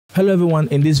Hello everyone,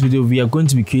 in this video we are going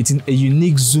to be creating a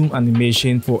unique zoom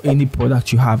animation for any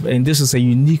product you have, and this is a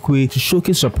unique way to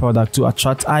showcase your product to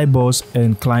attract eyeballs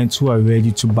and clients who are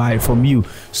ready to buy from you.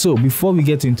 So before we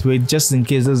get into it, just in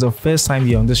case this is the first time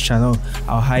you're on this channel,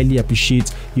 I'll highly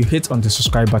appreciate you hit on the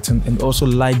subscribe button and also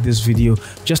like this video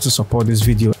just to support this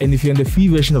video. And if you're in the free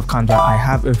version of Canva, I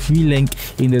have a free link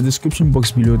in the description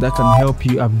box below that can help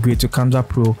you upgrade to Canva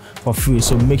Pro for free,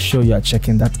 so make sure you are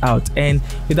checking that out. And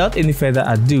without any further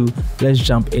ado, let's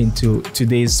jump into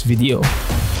today's video.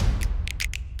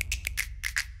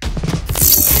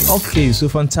 Okay, so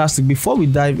fantastic. Before we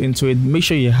dive into it, make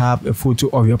sure you have a photo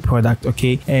of your product,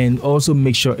 okay, and also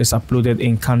make sure it's uploaded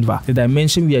in Canva. The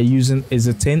dimension we are using is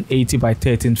a 1080 by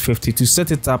 1350. To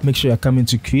set it up, make sure you're coming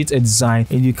to create a design,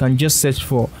 and you can just search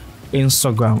for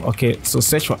Instagram. Okay, so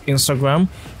search for Instagram,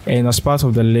 and as part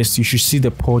of the list you should see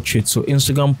the portrait. So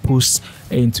Instagram posts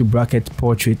into bracket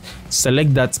portrait,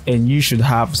 select that, and you should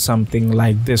have something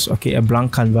like this, okay, a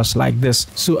blank canvas like this.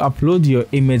 So upload your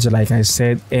image like I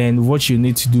said, and what you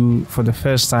need to do for the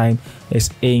first time is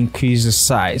increase the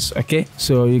size. Okay,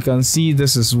 so you can see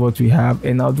this is what we have,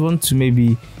 and I'd want to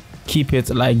maybe keep it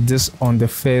like this on the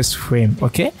first frame.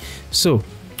 Okay, so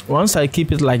once I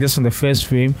keep it like this on the first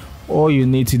frame, all you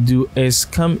need to do is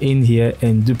come in here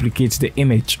and duplicate the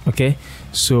image. Okay,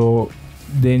 so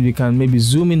then we can maybe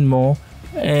zoom in more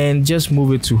and just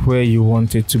move it to where you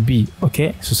want it to be.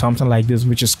 Okay, so something like this,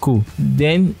 which is cool.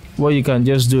 Then what you can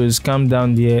just do is come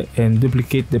down there and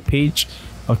duplicate the page.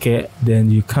 Okay, then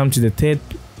you come to the third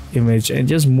image and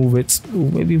just move it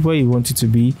maybe where you want it to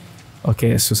be.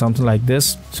 Okay, so something like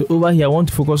this. So over here I want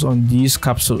to focus on these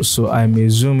capsules, so I may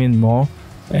zoom in more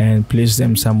and place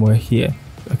them somewhere here.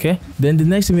 Okay, then the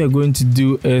next thing we are going to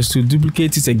do is to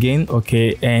duplicate it again.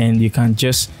 Okay, and you can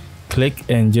just click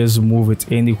and just move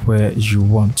it anywhere you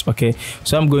want. Okay,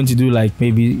 so I'm going to do like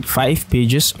maybe 5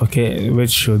 pages, okay,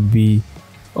 which should be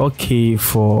okay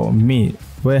for me.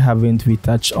 Where haven't we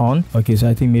touched on? Okay, so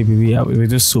I think maybe we have with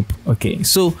the soup. Okay,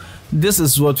 so this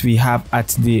is what we have at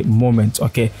the moment.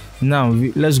 Okay, now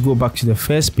let's go back to the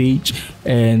first page,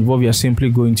 and what we are simply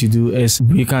going to do is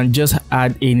we can just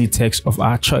add any text of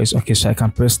our choice. Okay, so I can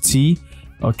press T,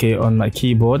 okay, on my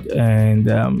keyboard,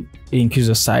 and increase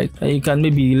the size. And you can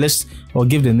maybe list or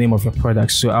give the name of your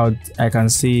product. So I can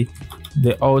say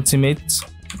the ultimate,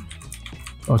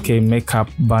 okay, makeup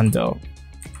bundle.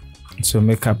 So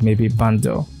makeup maybe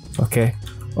bundle, okay,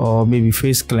 or maybe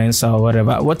face cleanser or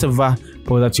whatever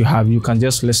product you have, you can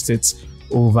just list it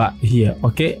over here.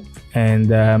 Okay,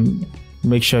 and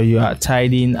make sure you are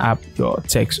tidying up your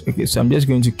text. Okay, so I'm just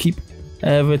going to keep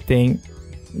everything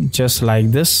just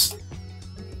like this.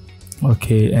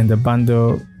 Okay, and the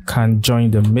bundle can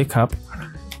join the makeup.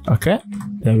 Okay,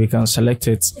 then we can select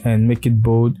it and make it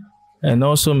bold and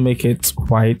also make it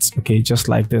white. Okay, just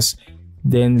like this.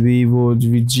 Then we would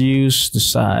reduce the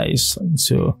size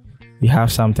until we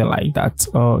have something like that.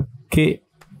 Okay,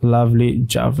 lovely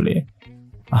jubbly.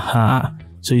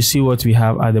 So you see what we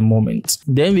have at the moment.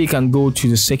 Then we can go to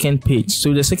the second page.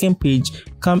 So the second page,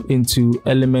 come into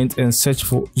element and search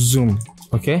for zoom.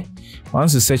 Okay,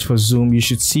 once you search for zoom, you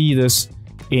should see this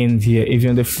in here. If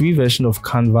you're in the free version of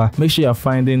Canva, make sure you're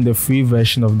finding the free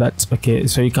version of that. Okay,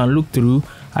 so you can look through.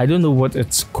 I don't know what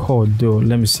it's called though,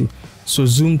 let me see. So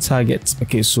zoom target.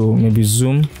 Okay, so maybe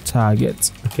zoom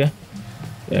target. Okay,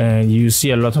 and you see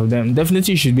a lot of them.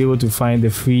 Definitely you should be able to find the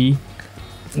free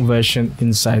version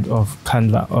inside of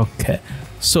Canva. Okay,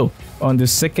 so on the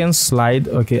second slide,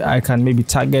 okay, I can maybe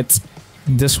target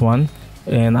this one,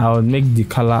 and I'll make the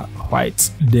color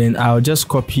white. Then I'll just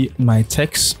copy my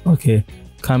text. Okay,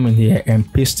 come in here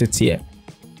and paste it here,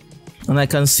 and I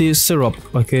can say syrup.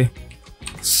 Okay,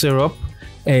 syrup.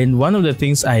 And one of the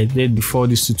things I did before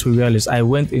this tutorial is I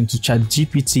went into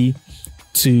ChatGPT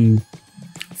to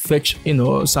fetch, you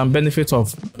know, some benefits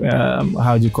of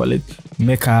how do you call it,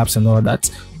 makeups and all that.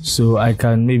 So I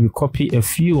can maybe copy a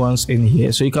few ones in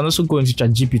here. So you can also go into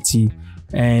ChatGPT,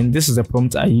 and this is the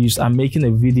prompt I used. I'm making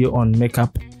a video on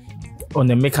makeup,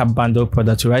 on a makeup bundle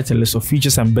product, to write a list of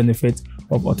features and benefits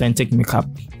of authentic makeup,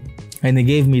 and it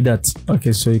gave me that.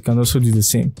 Okay, so you can also do the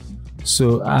same.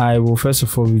 So I will first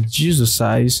of all reduce the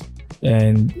size,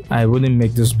 and I wouldn't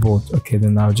make this bold. Okay,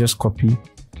 then I'll just copy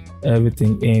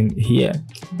everything in here.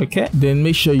 Okay, then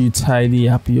make sure you tidy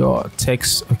up your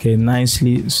text, okay,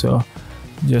 nicely. So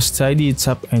just tidy it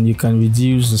up, and you can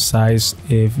reduce the size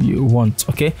if you want.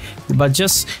 Okay, but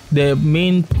just the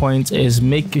main point is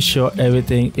making sure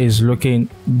everything is looking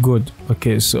good.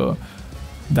 Okay, so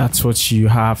that's what you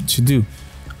have to do.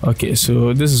 Okay,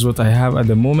 so this is what I have at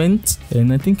the moment,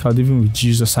 and I think I'll even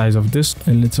reduce the size of this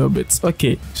a little bit.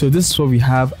 Okay, so this is what we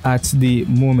have at the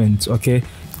moment. Okay,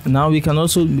 Now we can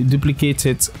also duplicate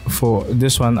it for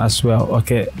this one as well.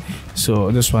 Okay,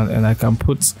 so this one, and I can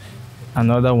put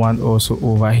another one also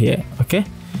over here. Okay,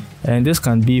 and this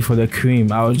can be for the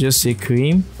cream. I'll just say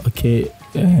cream. Okay,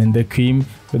 and the cream,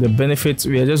 with the benefits,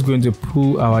 we are just going to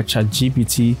pull our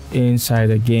ChatGPT inside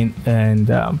again, and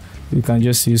we can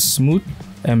just use smooth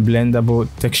and blendable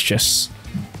textures.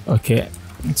 Okay,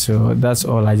 so that's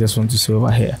all I just want to say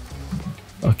over here.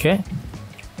 Okay,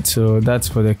 so that's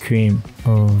for the cream.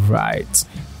 All right,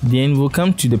 then we'll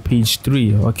come to the page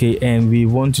 3. Okay, and we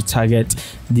want to target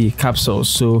the capsules.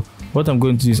 So what I'm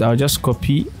going to do is I'll just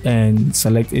copy and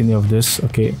select any of this.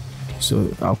 Okay,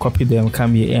 so I'll copy them,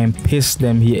 come here and paste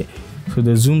them here. So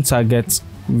the zoom target,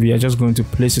 we are just going to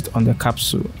place it on the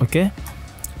capsule. Okay,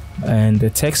 and the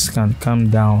text can come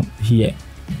down here.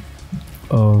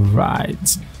 All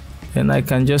right, and I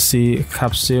can just say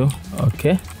capsule.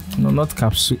 Okay, no, not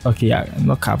capsule. Okay, yeah,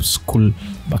 not capsule,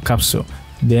 but capsule.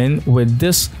 Then with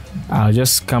this, I'll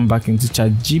just come back into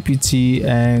ChatGPT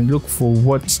and look for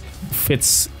what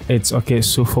fits it. Okay,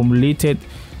 so formulated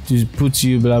to put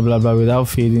you blah blah blah without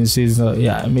fading, says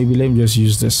yeah, maybe let me just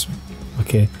use this.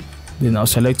 Okay, then I'll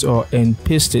select all and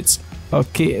paste it.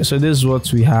 Okay, so this is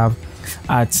what we have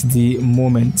at the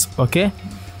moment. Okay,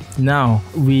 now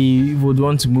we would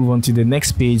want to move on to the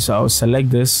next page, so I'll select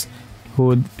this,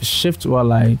 hold shift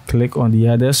while I click on the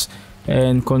others,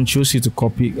 and Ctrl+C to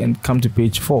copy and come to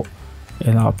page 4,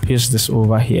 and I'll paste this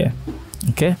over here.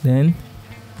 Okay, then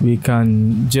we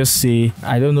can just say,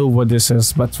 I don't know what this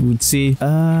is, but we would say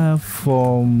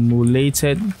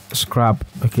formulated scrap.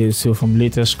 Okay, so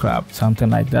formulated scrap, something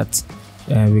like that,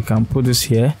 and we can put this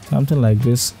here, something like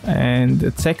this, and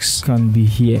the text can be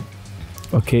here.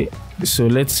 Okay, so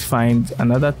let's find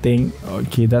another thing,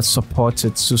 okay, that supports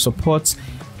it. So support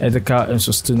ethical and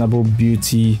sustainable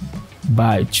beauty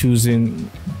by choosing.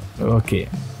 Okay,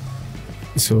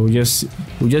 so we'll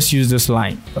just use this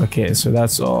line. Okay, so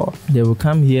that's all. They will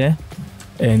come here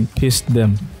and paste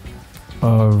them.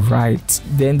 All right,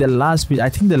 then the last page, I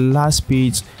think the last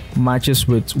page matches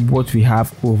with what we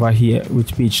have over here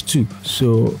with page 2,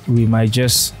 so we might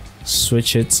just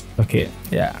switch it. Okay,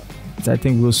 yeah, I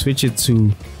think we'll switch it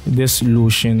to this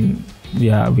lotion,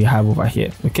 yeah, we have over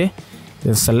here. Okay,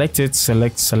 then select it,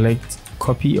 select,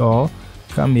 copy all,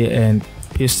 come here and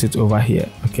paste it over here.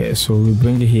 Okay, so we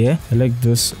bring it here, select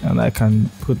this, and I can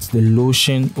put the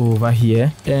lotion over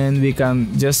here, and we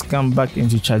can just come back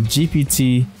into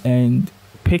ChatGPT and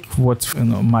pick what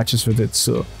matches with it.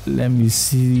 So let me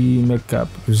see, makeup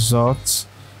results.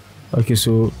 Okay,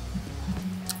 so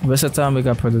versatile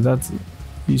makeup product, that's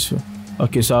useful.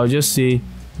 Okay, so I'll just say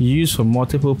use for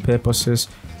multiple purposes,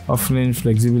 offering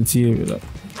flexibility.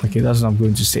 Okay, that's what I'm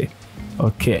going to say.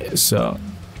 Okay, so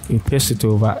we paste it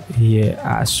over here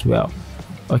as well.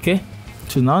 Okay,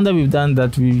 so now that we've done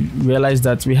that, we realize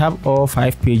that we have all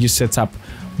 5 pages set up,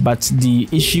 but the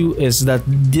issue is that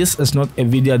this is not a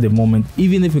video at the moment.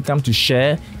 Even if we come to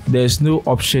share, there's no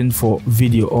option for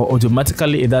video, or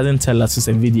automatically it doesn't tell us it's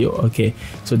a video. Okay,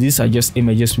 so these are just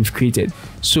images we've created.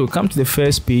 So come to the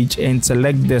first page and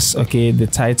select this, okay, the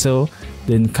title,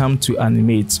 then come to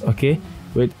animate. Okay,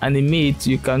 with animate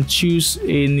you can choose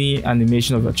any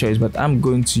animation of your choice, but I'm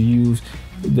going to use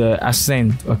the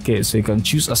ascent. Okay, so you can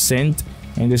choose ascent,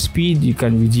 and the speed you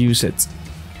can reduce it.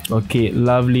 Okay,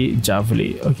 lovely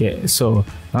jubbly. Okay, so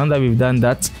now that we've done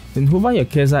that, then hover your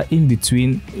cursor in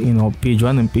between page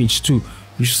 1 and page 2.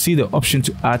 You should see the option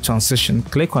to add transition.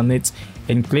 Click on it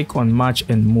and click on match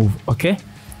and move. Okay,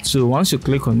 so once you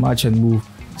click on match and move,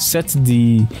 set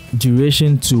the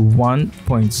duration to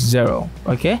 1.0.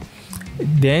 okay,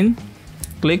 then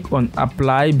click on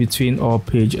apply between all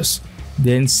pages,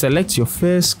 then select your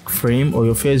first frame or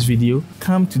your first video,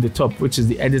 come to the top, which is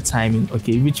the edit timing.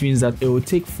 Okay, which means that it will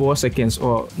take 4 seconds,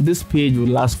 or this page will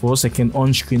last 4 seconds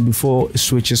on screen before it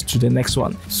switches to the next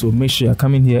one. So make sure you're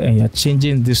coming here and you're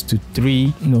changing this to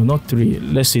 3, no, not 3,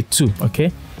 let's say 2.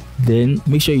 Okay, then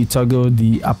make sure you toggle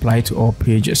the apply to all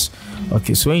pages.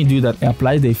 Okay, so when you do that,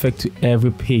 apply the effect to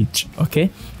every page.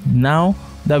 Okay, now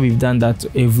that we've done that,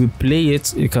 if we play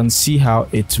it, you can see how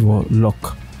it will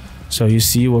look. So you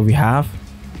see what we have.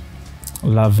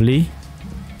 Lovely,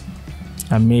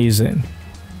 amazing.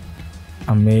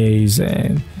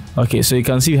 Okay, so you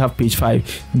can see we have page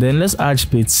 5. Then let's add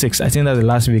page 6. I think that's the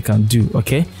last we can do.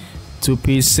 Okay, to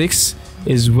page 6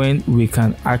 is when we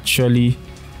can actually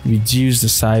reduce the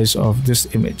size of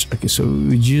this image. Okay, so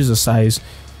reduce the size,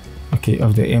 okay,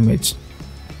 of the image,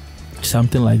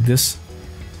 something like this.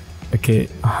 Okay,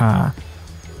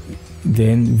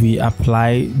 then we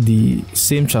apply the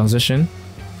same transition,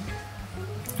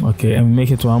 okay, and make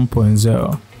it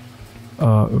 1.0.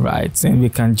 Right, then we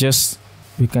can just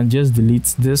we can just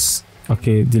delete this.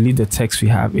 Okay, delete the text we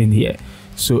have in here.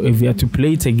 So if we are to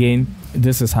play it again,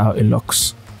 this is how it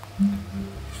looks.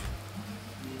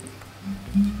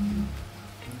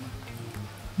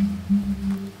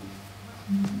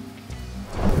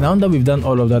 Now that we've done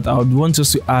all of that, I would want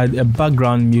us to add a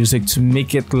background music to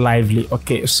make it lively.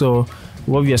 Okay, so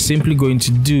what we are simply going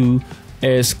to do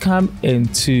is come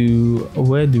into,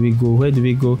 where do we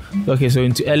go? Okay, so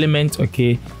into element.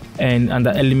 Okay, and under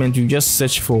element you just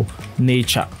search for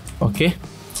nature. Okay,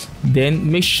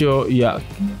 then make sure you are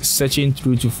searching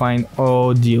through to find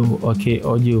audio. Okay,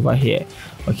 audio over here.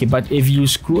 Okay, but if you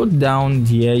scroll down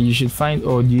here, you should find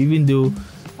audio, even though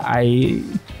I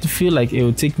feel like it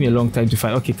will take me a long time to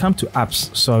find. Okay, come to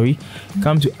apps,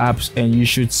 come to apps, and you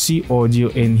should see audio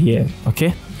in here.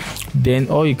 Okay, then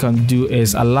all you can do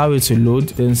is allow it to load,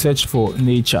 then search for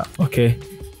nature. Okay,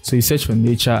 so you search for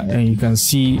nature and you can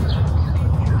see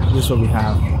this is what we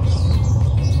have.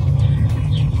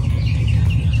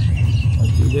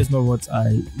 Okay, that's not what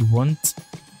I want.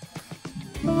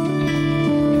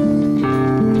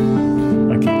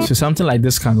 Okay, so something like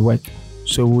this can work.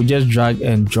 So we'll just drag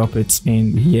and drop it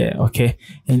in here. Okay,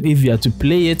 and if you are to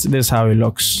play it, this is how it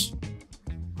looks.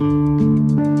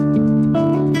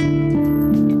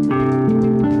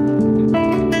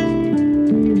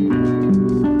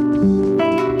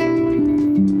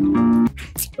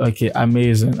 Okay,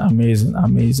 amazing.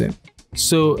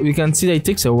 So we can see that it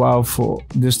takes a while for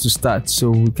this to start, so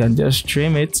we can just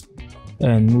trim it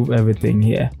and move everything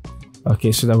here.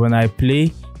 Okay, so that when I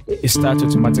play, it starts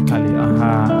automatically.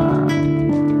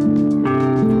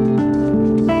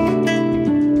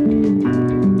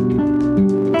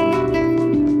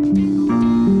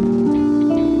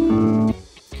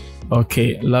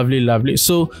 Okay, lovely.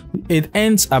 So it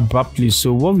ends abruptly.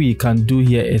 So what we can do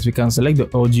here is we can select the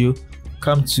audio,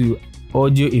 come to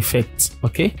audio effects.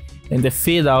 Okay, and the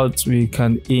fade out, we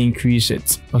can increase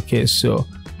it. Okay, so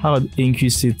how to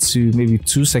increase it to maybe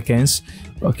 2 seconds.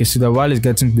 Okay, so that while it's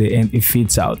getting to the end, it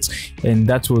fades out, and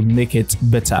that will make it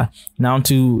better. Now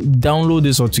to download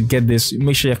this or to get this,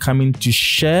 make sure you're coming to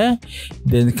share,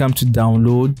 then come to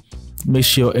download. Make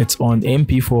sure it's on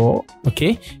MP4.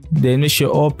 Okay, then make sure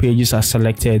all pages are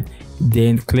selected,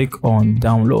 then click on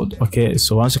download. Okay,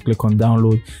 so once you click on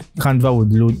download, Canva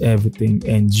would load everything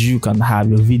and you can have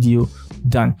your video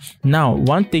done. Now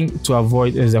one thing to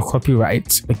avoid is the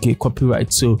copyright. Okay,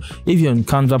 copyright. So if you're on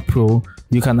Canva Pro,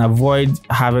 you can avoid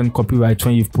having copyright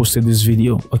when you've posted this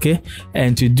video. Okay,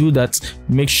 and to do that,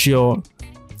 make sure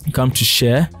you come to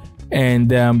share, and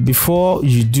before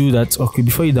you do that, okay,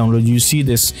 before you download, you see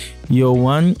this, your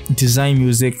one design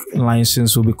music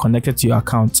license will be connected to your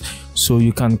account, so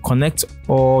you can connect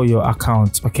all your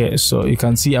accounts. Okay, so you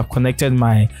can see I've connected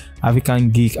my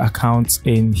African Geek account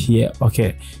in here.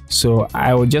 Okay, so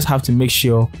I will just have to make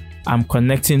sure I'm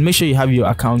connecting. Make sure you have your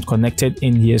account connected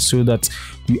in here so that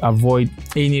you avoid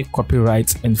any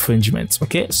copyright infringement.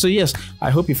 Okay, so yes,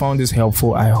 I hope you found this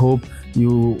helpful. I hope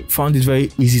you found it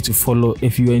very easy to follow.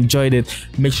 If you enjoyed it,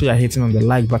 make sure you're hitting on the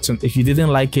like button. If you didn't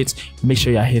like it, make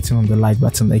sure you're hitting on the like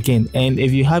button again. And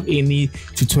if you have any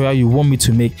tutorial you want me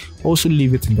to make, also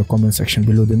leave it in the comment section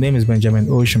below. The name is Benjamin.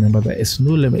 Always remember there is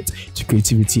no limit to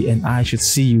creativity, and I should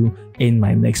see you in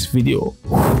my next video.